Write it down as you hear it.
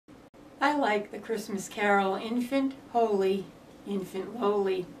I like the Christmas carol, Infant Holy, Infant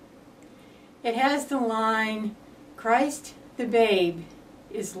Lowly. It has the line, Christ the babe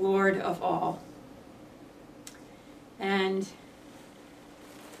is Lord of all. And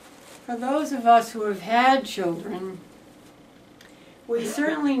for those of us who have had children, we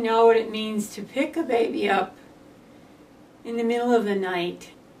certainly know what it means to pick a baby up in the middle of the night.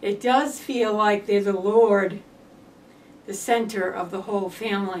 It does feel like they're the Lord, the center of the whole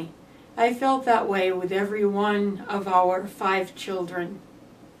family. I felt that way with every one of our 5 children.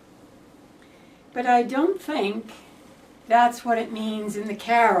 But I don't think that's what it means in the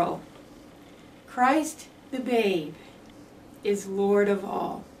carol. Christ the babe is Lord of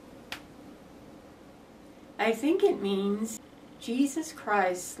all. I think it means Jesus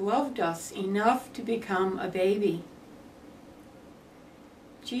Christ loved us enough to become a baby.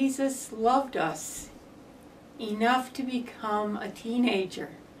 Jesus loved us enough to become a teenager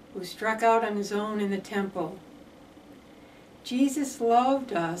who struck out on his own in the temple. Jesus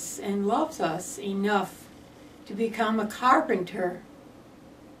loved us and loves us enough to become a carpenter,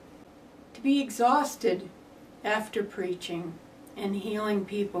 to be exhausted after preaching and healing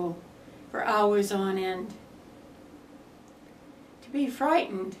people for hours on end, to be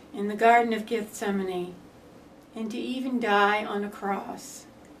frightened in the Garden of Gethsemane, and to even die on a cross.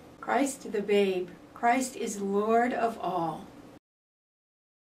 Christ the babe, Christ is Lord of all.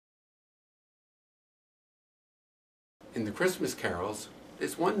 In the Christmas carols,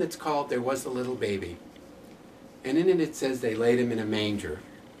 there's one that's called There Was a Little Baby. And in it says they laid him in a manger,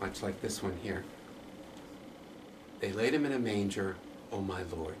 much like this one here. They laid him in a manger, oh my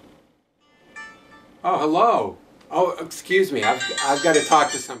Lord. Oh, hello. Oh, excuse me, I've got to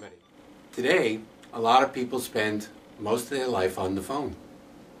talk to somebody. Today, a lot of people spend most of their life on the phone.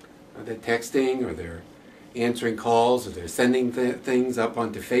 They're texting, or they're answering calls, or they're sending things up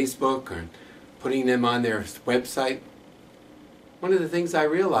onto Facebook, or putting them on their website. One of the things I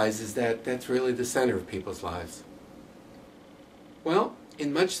realize is that that's really the center of people's lives. Well,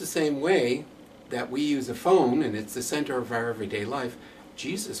 in much the same way that we use a phone and it's the center of our everyday life,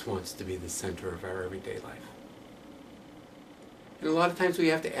 Jesus wants to be the center of our everyday life. And a lot of times we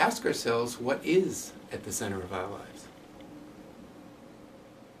have to ask ourselves, what is at the center of our lives?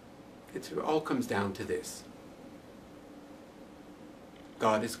 It all comes down to this.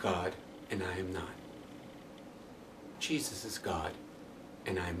 God is God, and I am not. Jesus is God,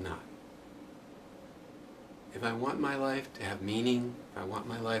 and I am not. If I want my life to have meaning, if I want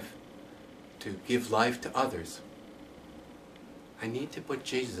my life to give life to others, I need to put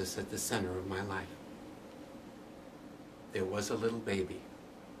Jesus at the center of my life. There was a little baby,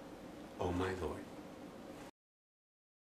 oh my Lord.